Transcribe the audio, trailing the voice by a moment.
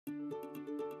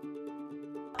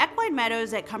Equine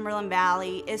Meadows at Cumberland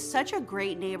Valley is such a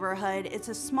great neighborhood. It's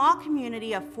a small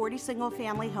community of 40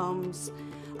 single-family homes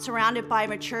surrounded by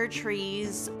mature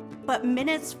trees, but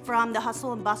minutes from the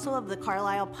hustle and bustle of the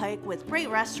Carlisle Pike with great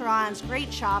restaurants,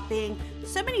 great shopping,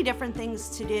 so many different things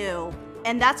to do,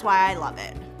 and that's why I love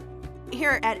it.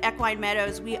 Here at Equine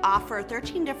Meadows, we offer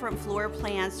 13 different floor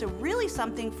plans, so really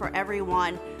something for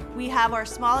everyone. We have our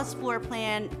smallest floor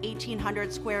plan,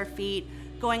 1,800 square feet,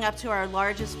 going up to our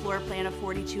largest floor plan of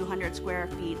 4,200 square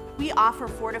feet. We offer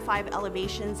 4 to 5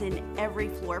 elevations in every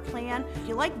floor plan. If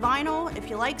you like vinyl, if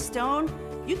you like stone,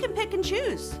 you can pick and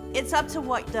choose. It's up to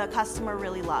what the customer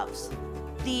really loves.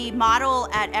 The model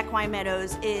at Equine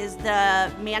Meadows is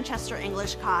the Manchester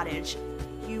English cottage.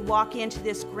 You walk into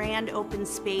this grand open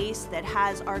space that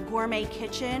has our gourmet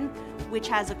kitchen, which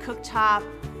has a cooktop,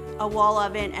 a wall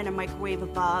oven, and a microwave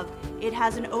above. It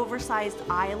has an oversized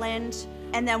island,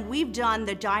 and then we've done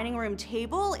the dining room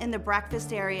table in the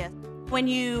breakfast area. When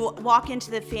you walk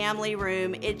into the family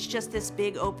room, it's just this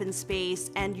big open space,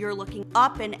 and you're looking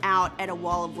up and out at a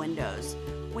wall of windows.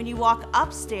 When you walk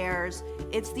upstairs,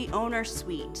 it's the owner's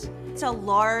suite. It's a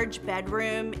large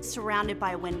bedroom surrounded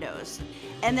by windows.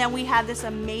 And then we have this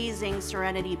amazing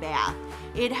Serenity bath.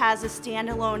 It has a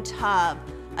standalone tub,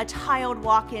 a tiled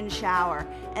walk-in shower,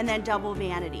 and then double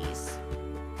vanities.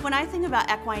 When I think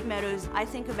about Equine Meadows, I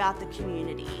think about the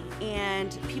community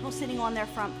and people sitting on their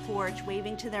front porch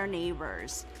waving to their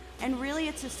neighbors. And really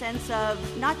it's a sense of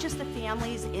not just the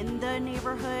families in the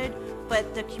neighborhood,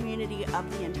 but the community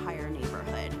of the entire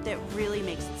neighborhood that really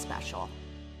makes it special.